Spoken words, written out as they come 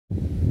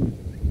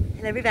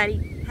Hello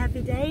everybody,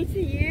 happy day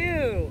to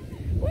you.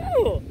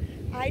 Woo!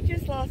 I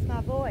just lost my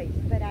voice,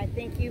 but I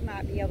think you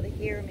might be able to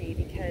hear me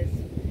because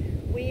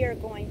we are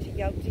going to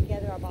yoke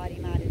together our body,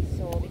 mind, and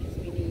soul because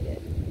we need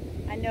it.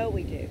 I know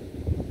we do,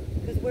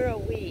 because we're a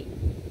we.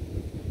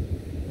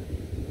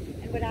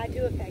 And what I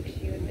do affects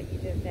you and what you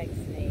do affects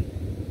me.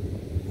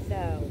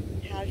 So,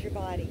 how's your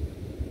body?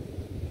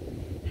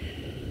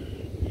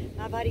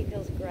 My body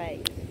feels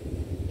great.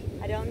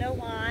 I don't know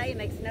why, it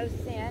makes no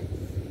sense,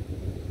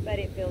 but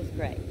it feels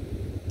great.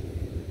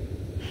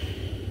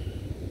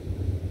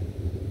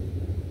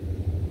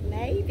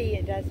 Maybe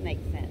it does make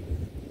sense.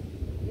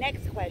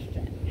 Next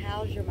question,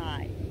 how's your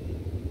mind?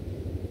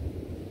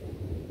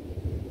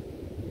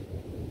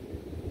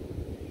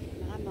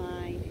 My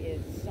mind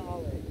is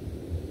solid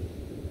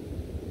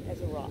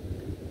as a rock.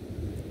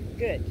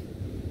 Good.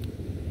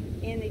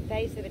 In the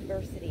face of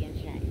adversity and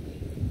change.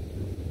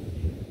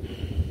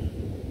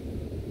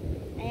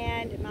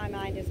 And my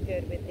mind is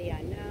good with the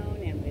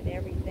unknown and with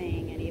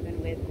everything and even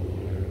with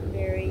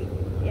very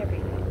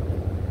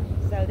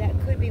everything. So that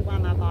could be why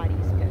my body's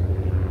good.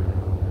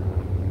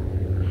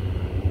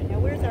 Now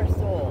where's our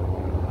soul?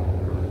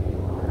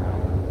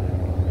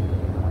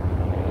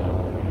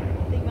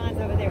 I think mine's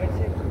over there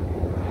too.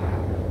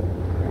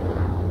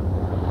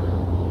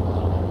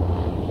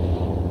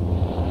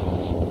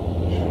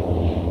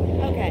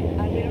 Okay,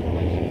 we don't know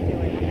what she's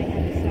doing. I may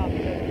have to stop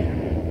and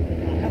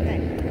go. Okay,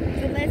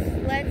 so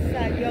let's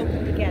yoke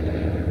them together.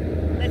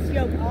 Let's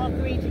yoke all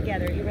three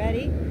together. You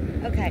ready?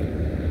 Okay.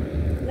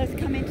 Let's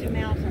come into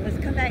mountain. Let's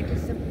come back to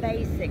some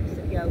basics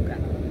of yoga.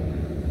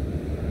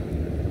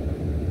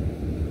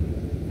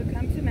 So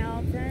come to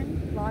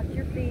mountain. Lock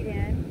your feet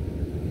in.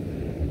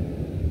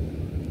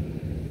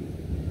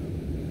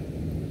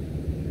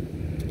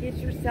 Get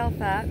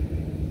yourself up.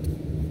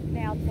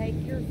 Now take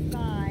your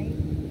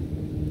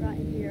spine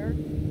right here.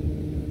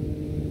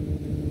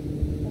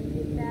 And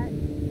get that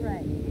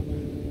straight.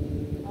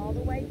 All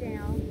the way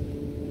down.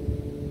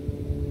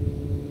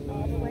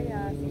 All the way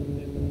up.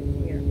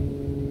 Here.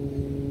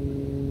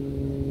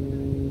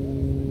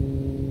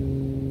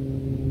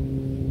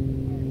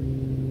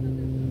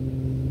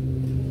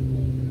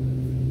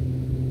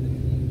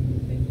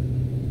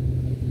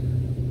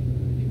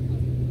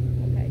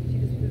 Okay, she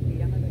just moved me.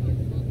 I'm gonna go get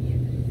the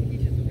he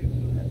just moved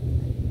me.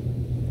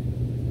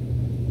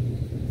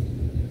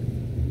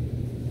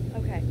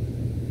 Okay.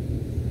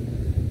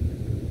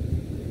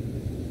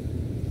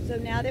 So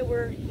now that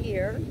we're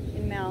here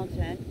in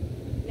mountain,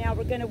 now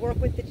we're going to work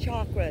with the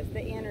chakras,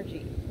 the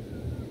energy.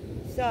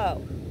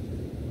 So,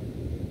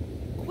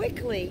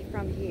 quickly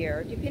from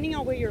here, depending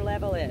on where your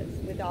level is,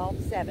 with all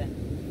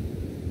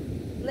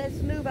 7,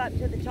 let's move up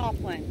to the top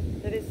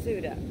one, the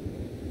Visuddha.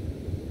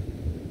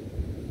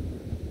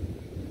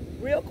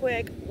 Real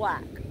quick,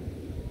 whack.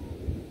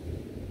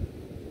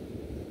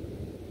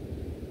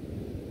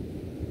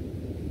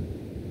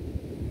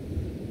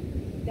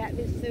 That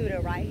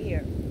Visuddha right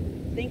here.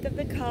 Think of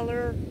the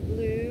color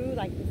blue,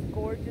 like this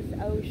gorgeous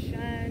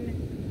ocean,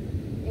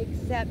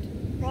 except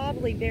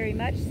probably very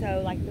much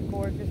so like the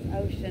gorgeous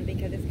ocean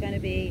because it's going to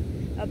be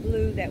a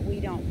blue that we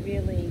don't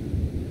really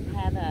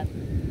have a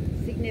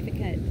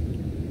significant,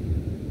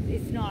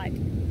 it's not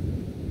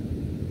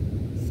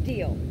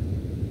steel.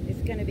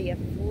 It's going to be a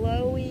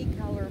flowy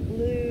color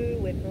blue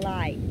with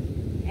light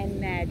and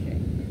magic.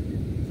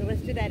 So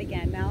let's do that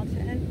again.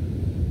 Mountain.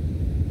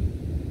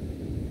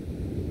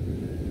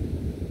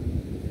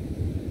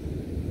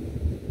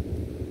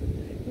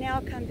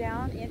 Now come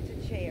down into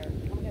chair.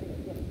 I'm going to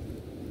get it.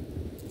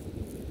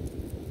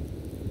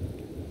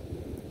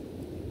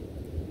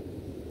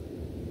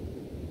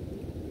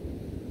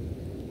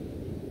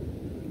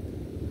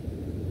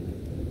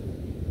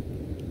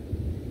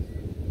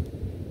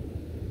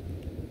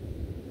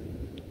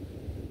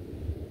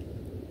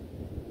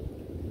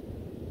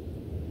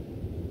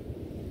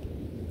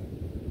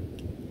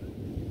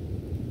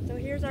 So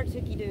here's our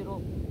Tookie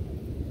Doodle.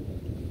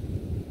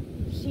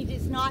 She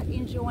is not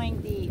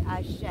enjoying the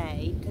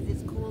shade because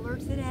it's cooler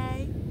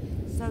today,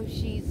 so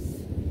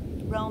she's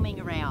roaming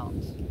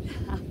around.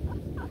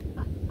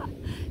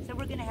 So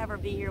we're going to have her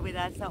be here with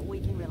us so we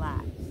can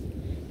relax.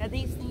 Now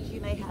these things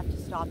you may have to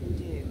stop and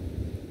do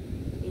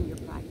in your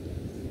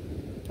practice,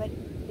 but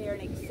they're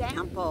an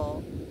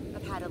example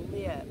of how to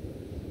live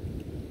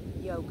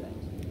yoga.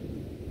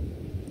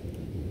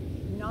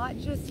 Not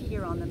just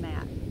here on the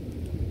mat,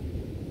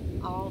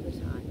 all the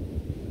time.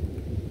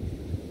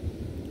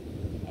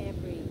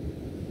 Every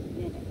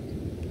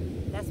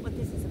minute. That's what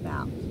this is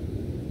about.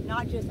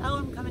 Not just, oh,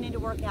 I'm coming in to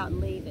work out and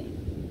leaving.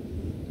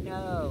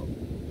 No.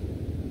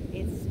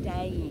 It's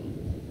staying.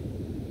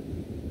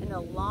 And the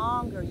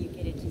longer you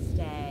get it to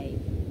stay,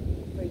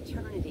 for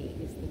eternity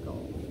is the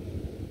goal.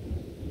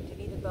 To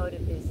be the boat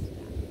of this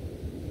stuff.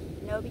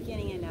 No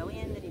beginning and no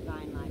end, the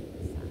divine light of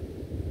the sun.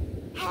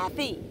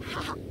 Happy!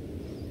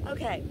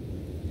 Okay.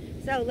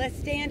 So let's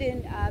stand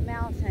in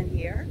mountain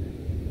here.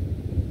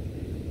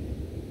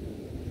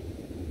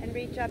 And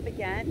reach up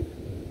again.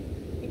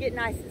 You get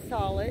nice and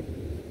solid.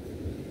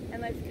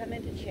 And let's come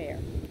into chair.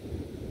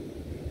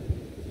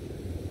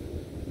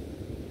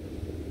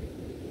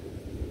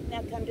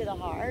 Now come to the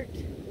heart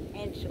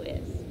and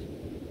twist.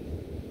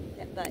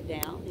 That butt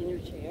down in your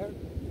chair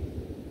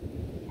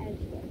and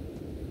twist.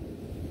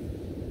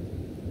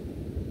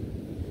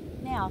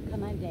 Now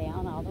come on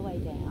down, all the way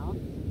down.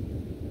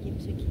 Give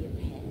Tookie a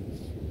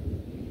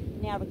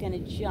pet. Now we're going to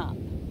jump.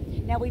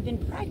 Now we've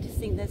been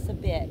practicing this a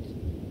bit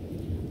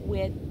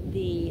with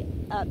the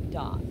up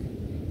dog.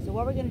 So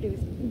what we're going to do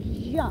is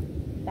jump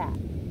back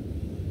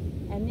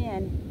and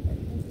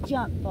then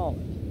jump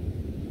forward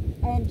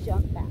and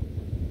jump back.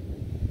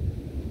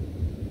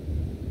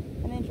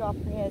 And then drop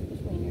your head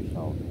between your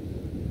shoulders.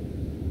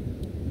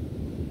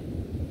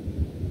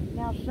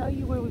 Now I'll show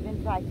you where we've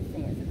been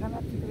practicing it. So come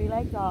up to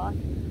 3-leg dog.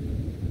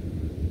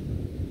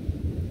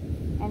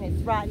 And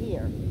it's right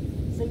here.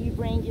 So you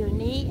bring your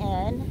knee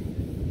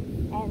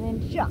in and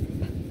then jump.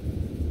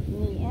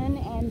 Knee in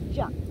and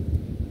jump.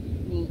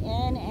 Knee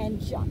in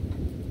and jump.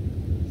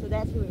 So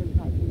that's what we're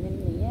practicing. Then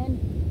knee in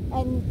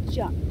and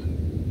jump.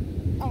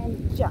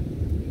 And jump.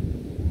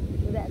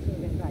 So that's what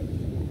we're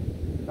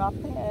practicing. Drop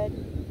the head.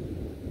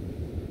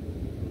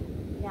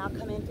 Now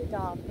come into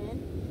dolphin.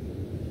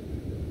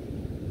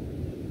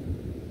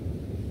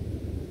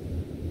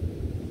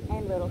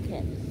 And little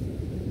kicks.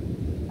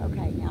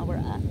 Okay, now we're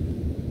up.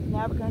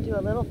 Now we're going to do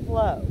a little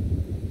flow.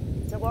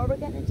 So what we're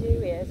going to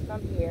do is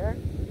from here,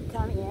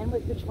 come in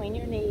with between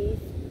your knees,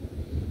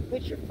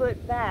 put your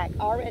foot back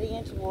already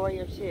into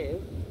Warrior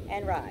Two,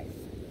 and rise.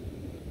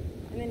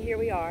 And then here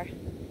we are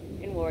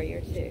in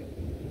Warrior Two.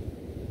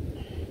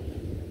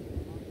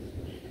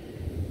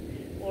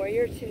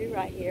 Warrior Two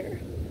right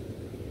here.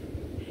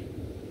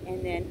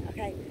 And then,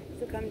 okay,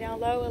 so come down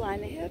low,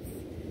 align the hips.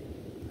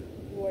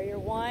 Warrior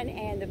One,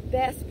 and the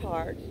best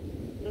part,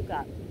 look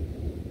up.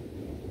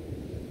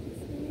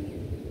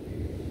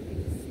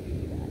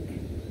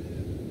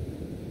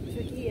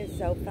 Tookie is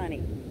so funny.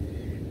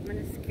 I'm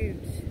going to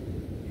scoot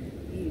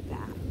you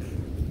back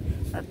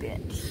a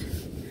bit.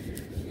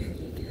 There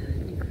you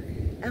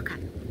go.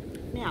 Okay.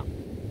 Now,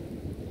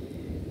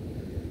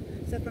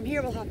 so from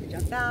here we'll have to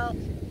jump out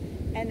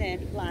and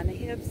then line the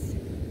hips.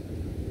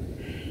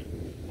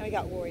 And we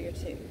got Warrior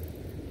Two.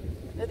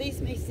 Now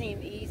these may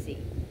seem easy,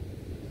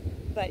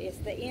 but it's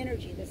the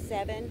energy, the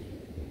 7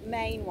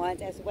 main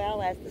ones, as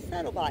well as the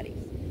subtle bodies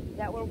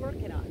that we're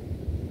working on.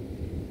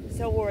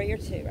 So Warrior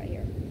Two right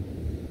here.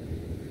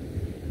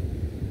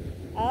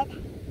 Up,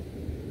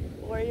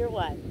 Warrior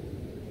One.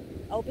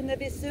 Open the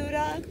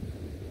Visuddha.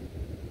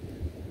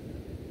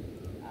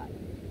 Up.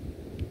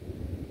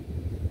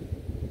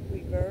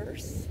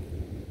 Reverse.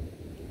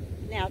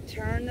 Now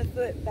turn the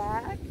foot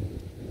back.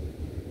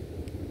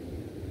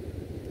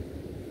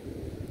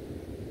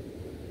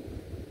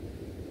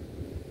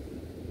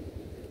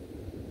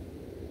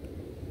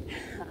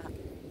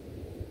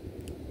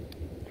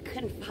 I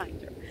couldn't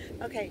find her.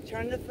 Okay,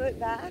 turn the foot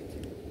back.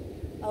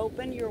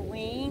 Open your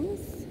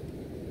wings.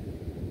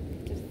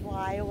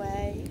 Fly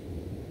away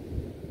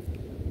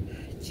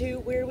to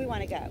where we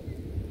want to go.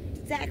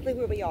 Exactly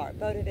where we are,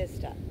 Bodhi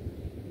Vista.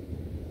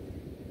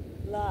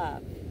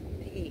 Love,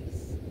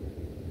 peace.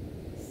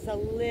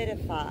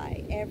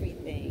 Solidify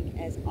everything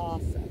as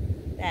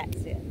awesome.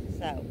 That's it.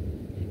 So,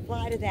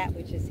 fly to that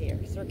which is here.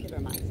 Circular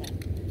mindset.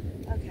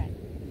 Okay.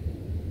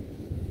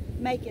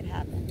 Make it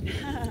happen.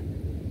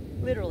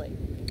 Literally.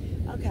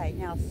 Okay,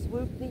 now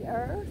swoop the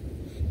earth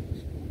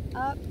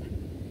up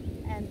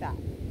and back.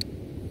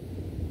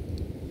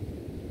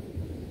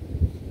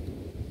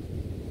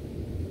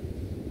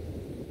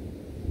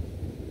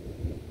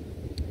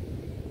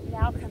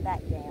 Now come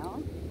back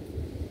down.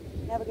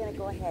 Now we're going to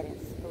go ahead and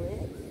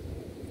split.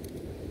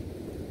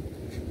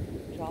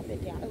 Drop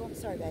it down. Oh, I'm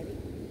sorry, baby.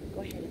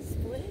 Go ahead and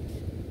split.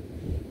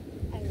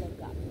 And look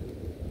up.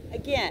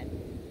 Again,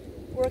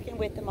 working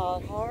with the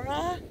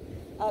Muladhara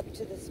up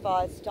to the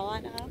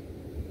Svasthana,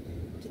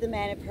 to the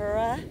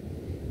Manipura,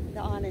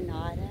 the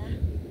Anahata,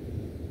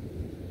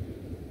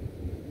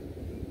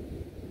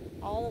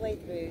 all the way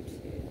through to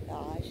the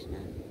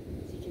Ajna.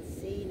 So you can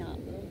see, not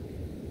look.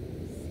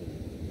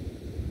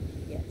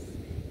 Yes.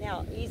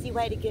 Now, easy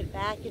way to get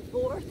back and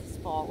forth is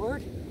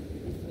forward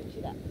and switch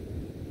it up.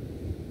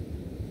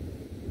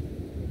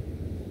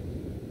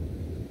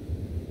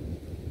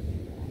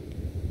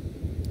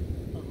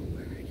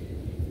 Forward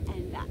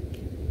and back.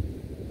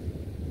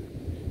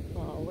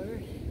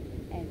 Forward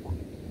and back.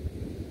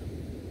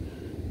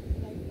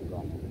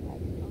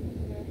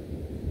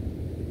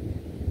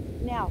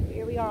 Now,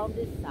 here we are on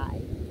this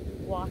side.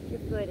 Walk your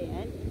foot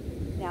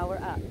in. Now we're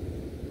up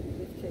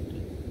with Tookie.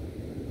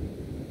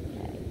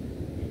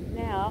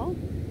 Now, I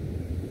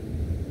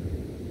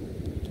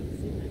can't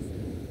see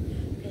myself.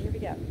 Okay, here we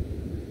go.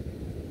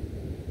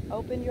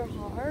 Open your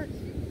heart,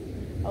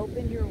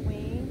 open your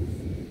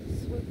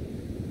wings, swoop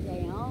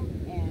down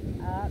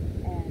and up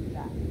and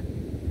back.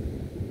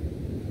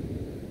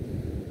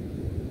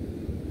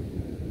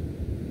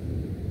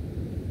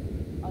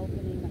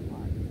 Opening the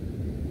heart.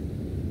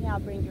 Now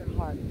bring your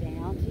heart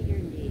down to your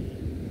knee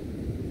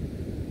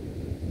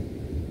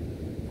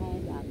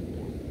and up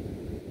again.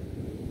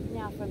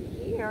 Now from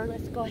here,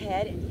 let's go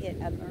ahead and hit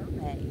a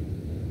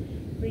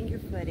mermaid. Bring your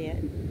foot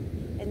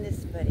in and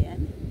this foot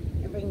in,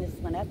 bring this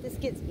one up. This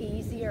gets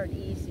easier and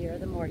easier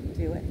the more you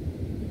do it.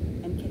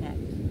 And connect.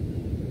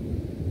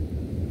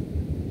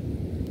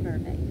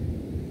 Mermaid.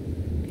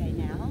 Okay,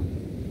 now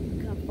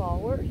come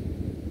forward,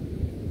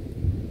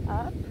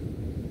 up,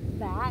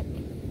 back,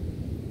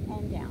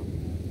 and down.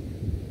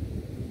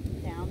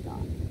 Down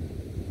dog.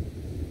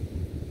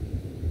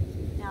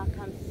 Now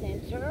come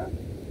center.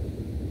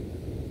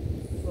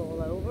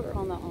 Roll over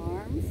on the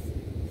arms.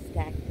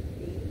 Stack the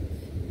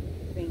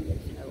feet. Bring the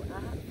toe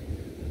up.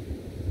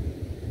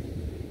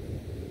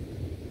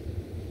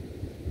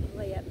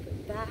 Play up the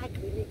back.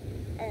 Really,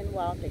 and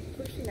while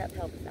pushing up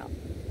helps out.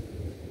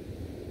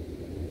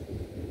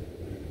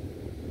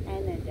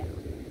 And then down.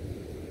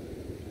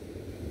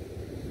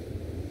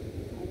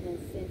 And then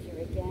center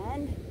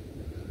again.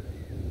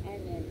 And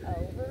then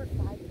over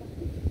 5 times.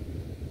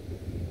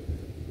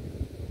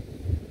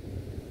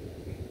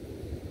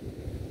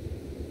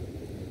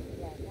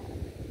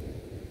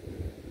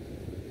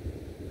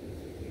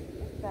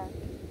 Back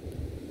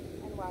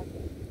and walk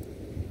it.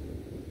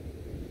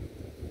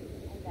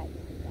 And back.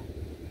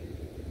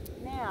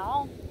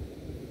 Now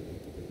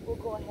we'll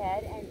go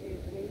ahead and do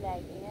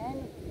 3-leg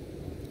in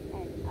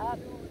and up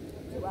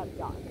to up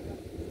dog.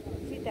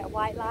 Shoot that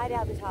white light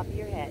out the top of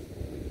your head.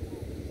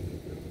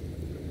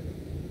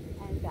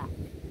 And back.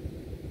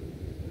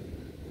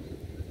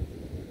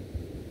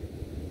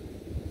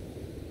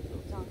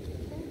 Donkey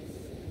kiss.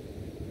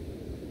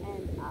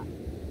 And up.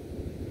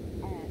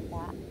 And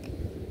back.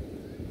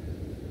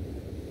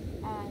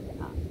 And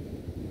up.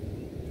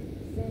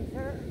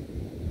 Center,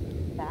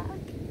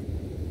 back,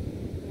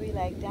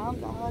 3-leg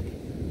down dog,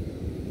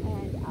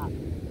 and up.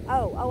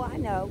 Oh, I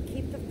know.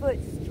 Keep the foot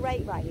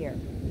straight right here.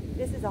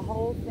 This is a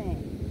whole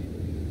thing.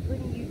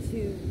 Putting you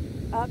to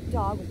up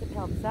dog with the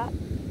pelvis up.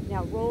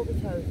 Now roll the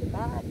toes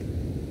back,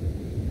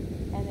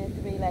 and then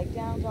 3-leg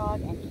down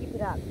dog, and keep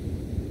it up.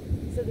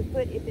 So the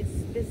foot, if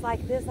it's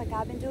like this, like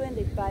I've been doing,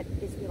 the butt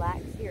is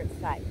relaxed here, it's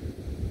tight.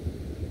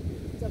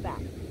 So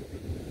back.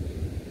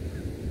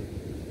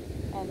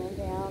 And then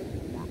down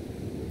and back.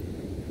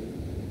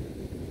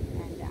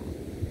 And down.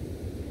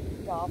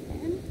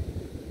 Dolphin.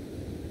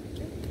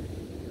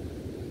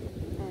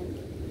 And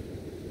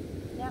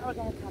now we're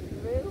going to come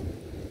through.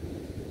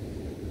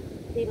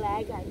 The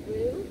leg I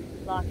through,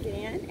 lock it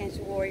in, and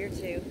to warrior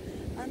 2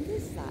 on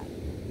this side.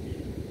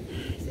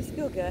 Does this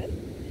feel good?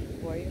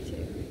 Warrior 2.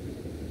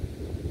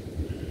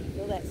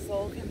 Feel that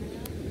soul coming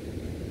out?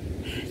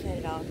 Let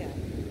it all go.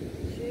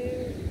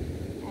 2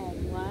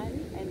 and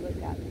 1 and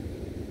look up.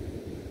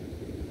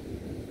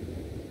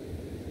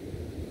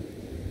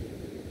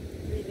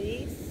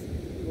 Release,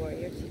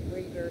 warrior 2,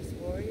 reverse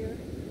warrior.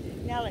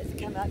 Now let's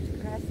come up to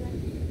crescent.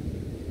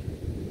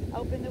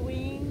 Open the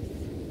wings,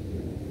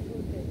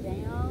 swoop it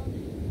down,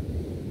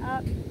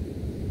 up,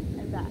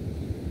 and back.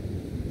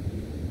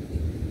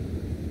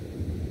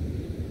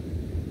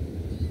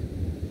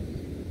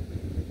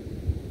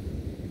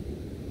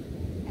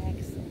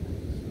 Excellent.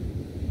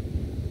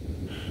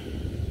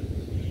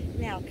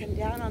 Now come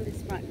down on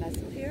this front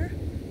muscle here.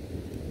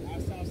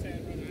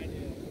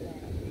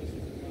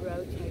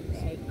 Rotate the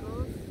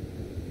ankles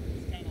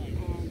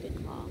and the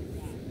claws.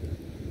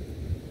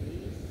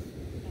 Release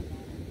and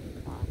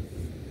claws.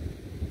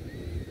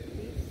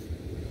 Release.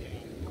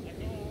 Kick it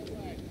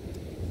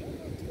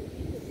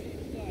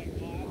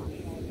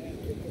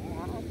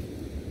back.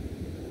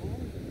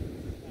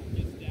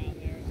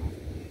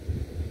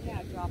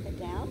 Yeah, drop it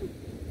down.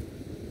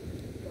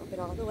 Drop it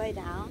all the way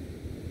down.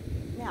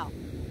 Now,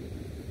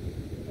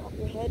 drop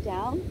your head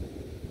down.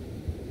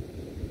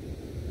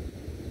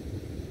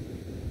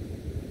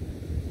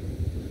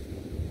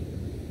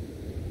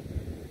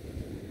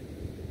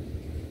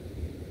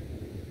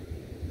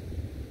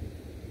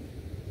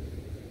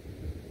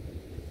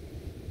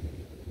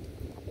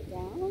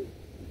 Down,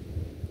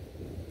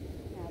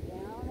 now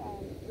down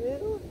and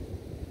through,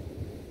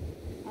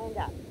 and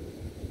up.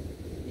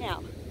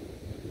 Now,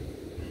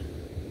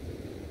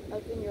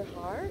 open your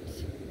heart,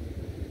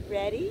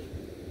 ready,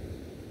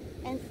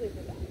 and swoop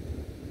it back.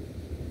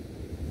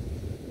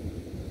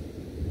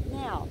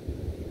 Now,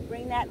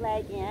 bring that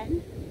leg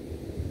in,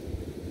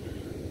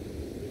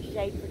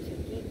 shape for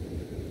Tuki.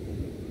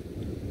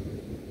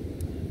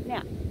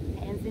 Now,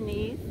 hands and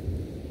knees,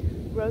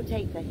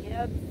 rotate the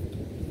hips,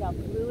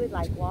 fluid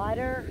like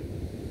water,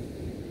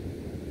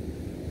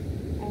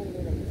 and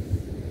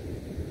release,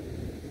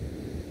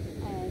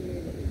 and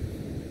release.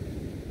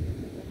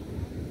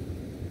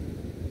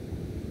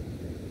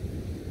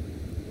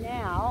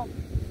 Now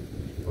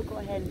we'll go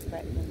ahead and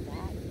straighten them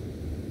back.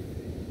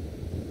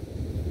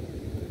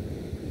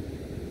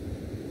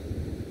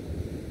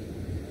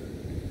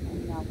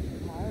 And melt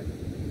apart.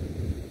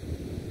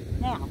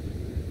 Now,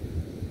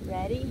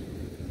 ready?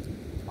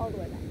 All the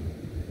way back.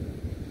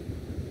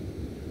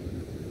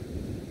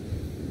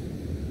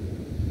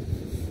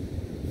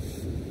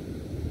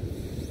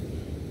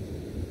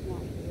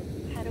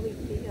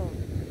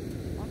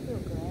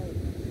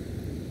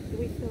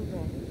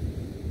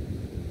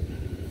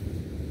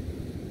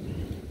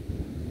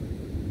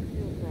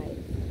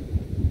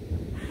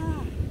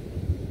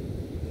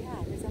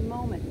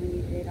 moment when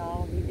it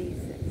all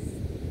releases.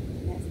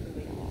 And that's where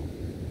we are.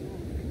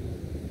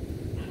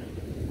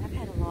 I've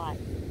had a lot.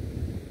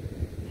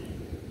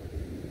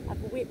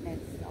 I've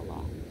witnessed a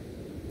lot.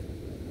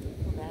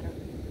 Feel better?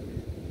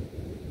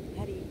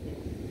 How do you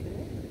feel?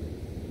 Good?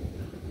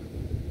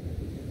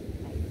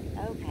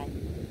 Okay.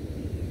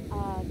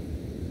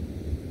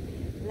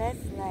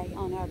 Let's lay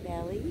on our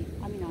belly.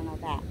 On our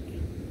back.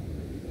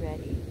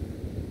 Ready?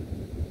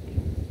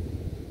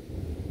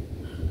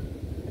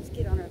 Let's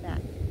get on our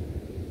back.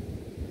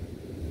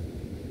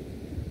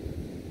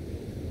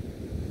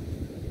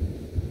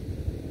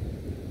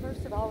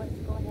 First of all, let's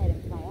go ahead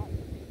and plant.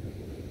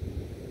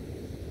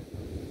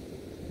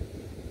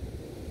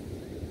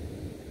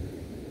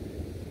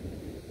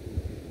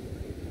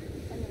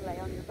 And then lay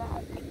on your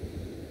back.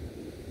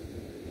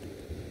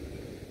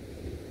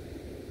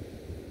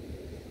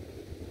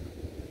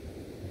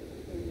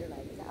 Bring your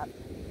legs up.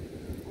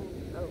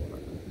 And over.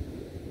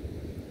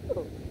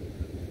 Oh.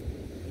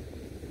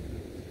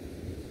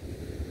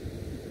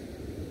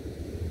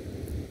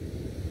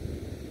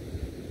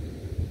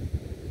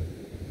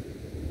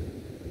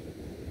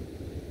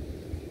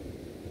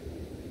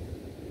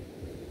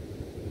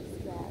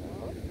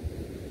 Straddle.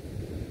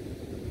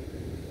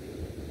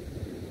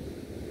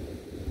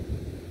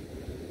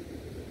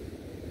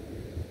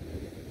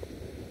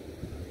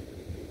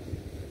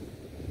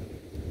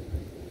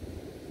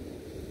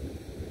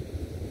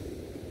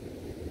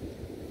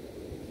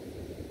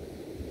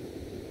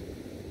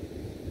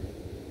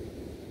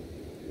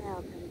 Now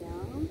come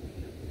down.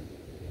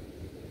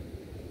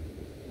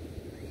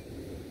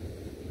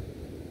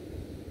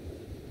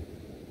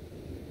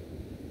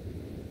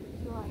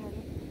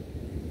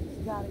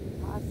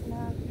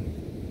 Svadanupasana.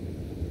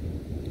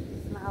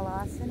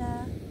 Smilasana.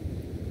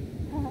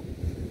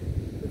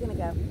 We're gonna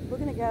go. We're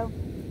gonna go.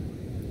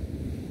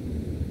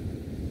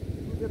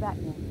 Move your back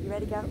now. You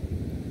ready to go?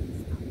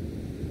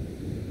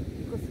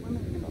 Go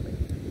swimming in the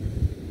lake.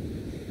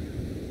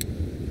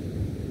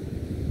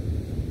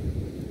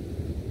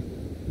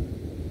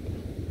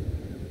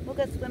 We'll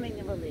go swimming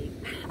in the lake.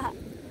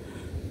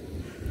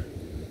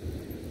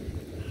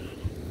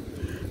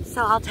 So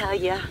I'll tell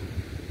you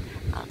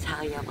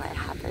what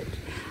happened.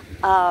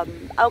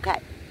 Okay.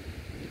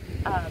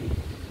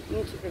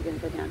 You two are gonna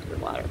go down to the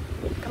water.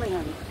 Come here,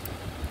 honey.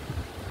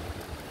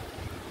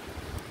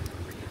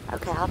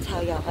 Okay, I'll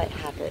tell you what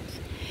happened.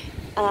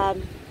 Let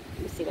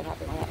me see what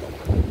happened.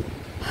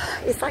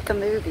 It's like a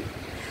movie,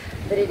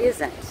 but it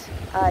isn't.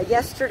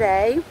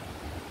 Yesterday,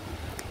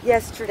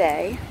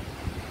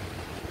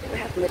 what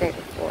happened the day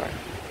before?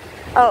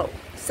 Oh,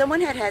 someone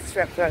had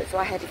strep throat, so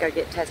I had to go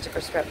get tested for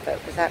strep throat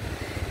because I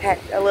had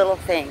a little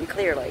thing,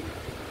 clearly,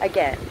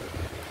 again,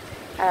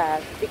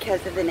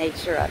 because of the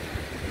nature of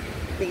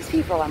these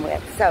people I'm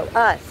with. So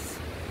us,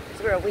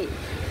 because we're a week.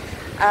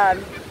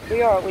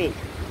 We are a week.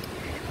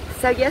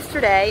 So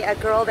yesterday, a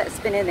girl that's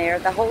been in there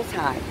the whole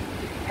time,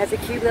 has a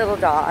cute little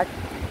dog,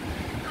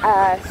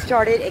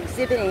 started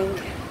exhibiting,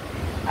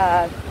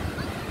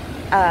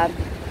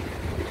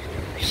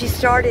 she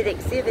started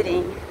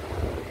exhibiting,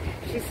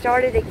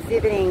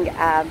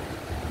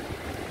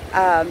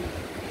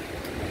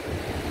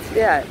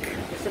 yeah,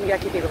 some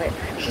yucky people here.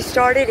 She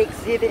started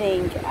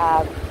exhibiting,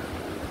 what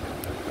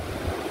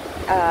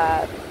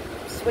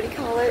do you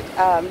call it?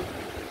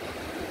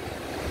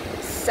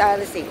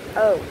 Let's see.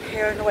 Oh,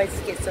 paranoid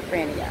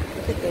schizophrenia.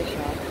 Look at this,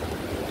 y'all.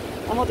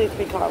 I'm gonna do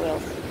 3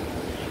 cartwheels.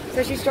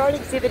 So she started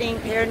exhibiting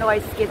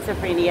paranoid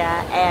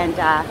schizophrenia, and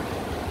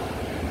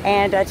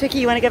Tookie,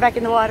 you want to go back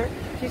in the water?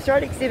 She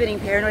started exhibiting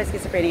paranoid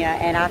schizophrenia,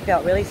 and I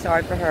felt really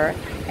sorry for her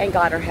and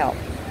got her help.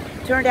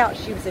 Turned out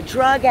she was a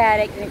drug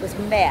addict, and it was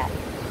meth.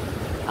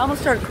 I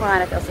almost started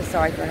crying. I felt so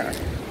sorry for her.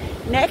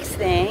 Next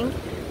thing,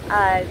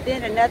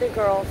 then another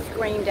girl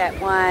screamed at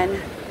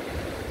one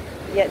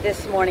yet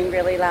this morning,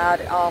 really loud,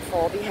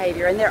 awful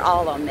behavior, and they're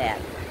all on meth.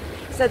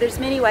 So there's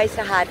many ways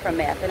to hide from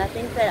meth, and I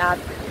think that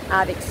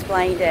I've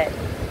explained it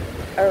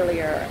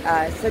earlier.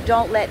 So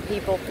don't let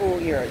people fool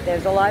you.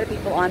 There's a lot of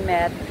people on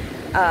meth,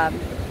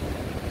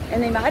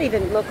 and they might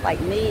even look like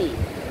me,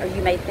 or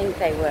you may think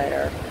they would.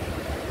 Or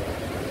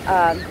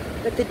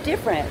but the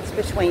difference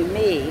between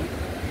me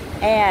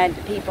and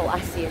people, I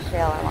see a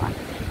shell I want,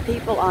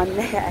 people on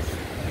meth,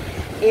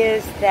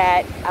 is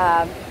that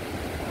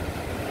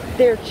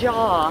their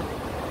jaw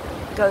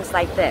goes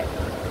like this,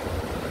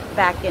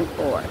 back and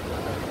forth.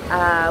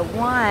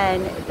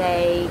 One,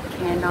 they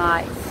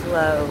cannot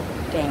slow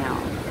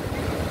down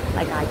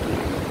like I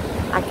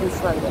can. I can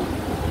slow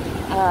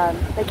down.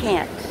 They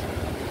can't.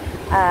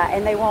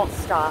 And they won't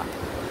stop.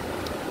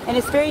 And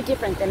it's very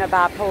different than a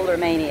bipolar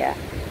mania.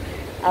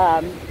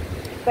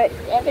 But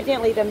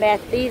evidently the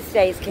meth these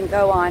days can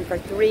go on for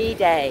 3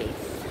 days.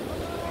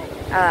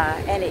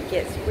 And it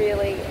gets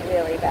really,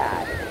 really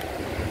bad.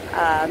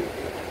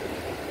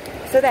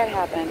 So that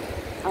happened.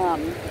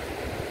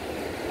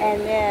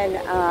 And then,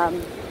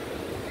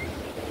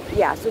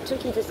 yeah, so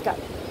Tookie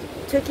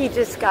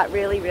just got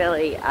really,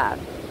 really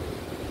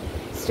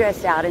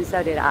stressed out, and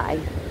so did I.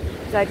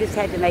 So I just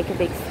had to make a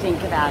big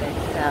stink about it.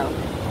 So,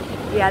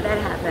 yeah, that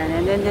happened.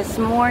 And then this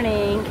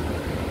morning,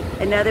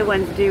 Another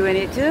one's doing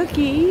it.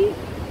 Tookie.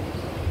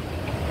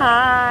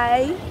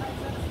 Hi.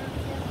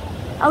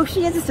 Oh,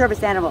 she is a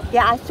service animal.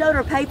 Yeah, I showed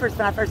her papers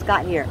when I first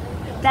got here.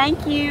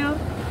 Thank you.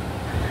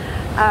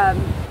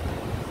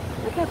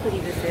 Look how pretty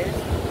this is.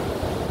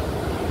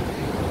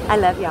 I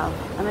love y'all.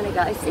 I'm gonna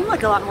go. It seemed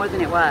like a lot more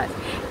than it was.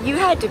 You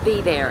had to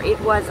be there. It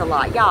was a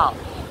lot. Y'all,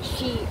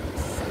 she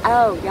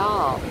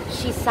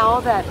saw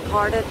that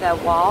part of the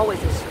wall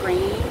was a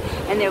screen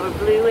and there were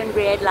blue and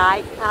red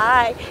lights.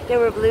 Hi. There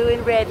were blue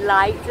and red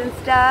lights and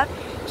stuff.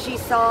 She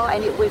saw,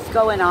 and it was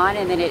going on,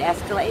 and then it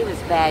escalated. It was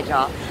bad,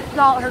 y'all.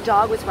 Her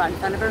dog was right in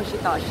front of her, and she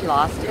thought she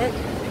lost it.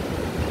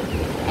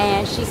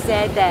 And she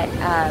said that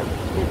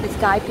this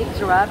guy picked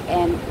her up,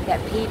 and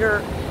that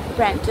Peter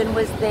Frampton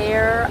was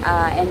there,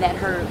 and that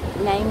her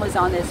name was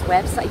on this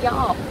website.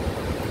 Y'all,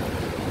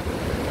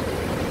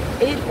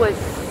 it was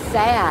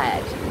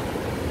sad.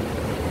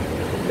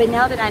 But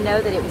now that I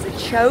know that it was a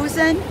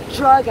chosen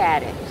drug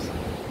addict,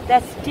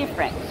 that's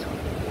different.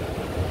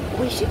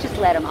 We should just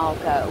let them all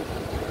go.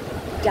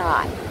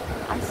 Die.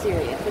 I'm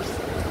serious.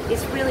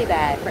 It's really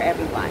bad for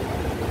everyone.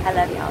 I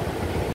love y'all.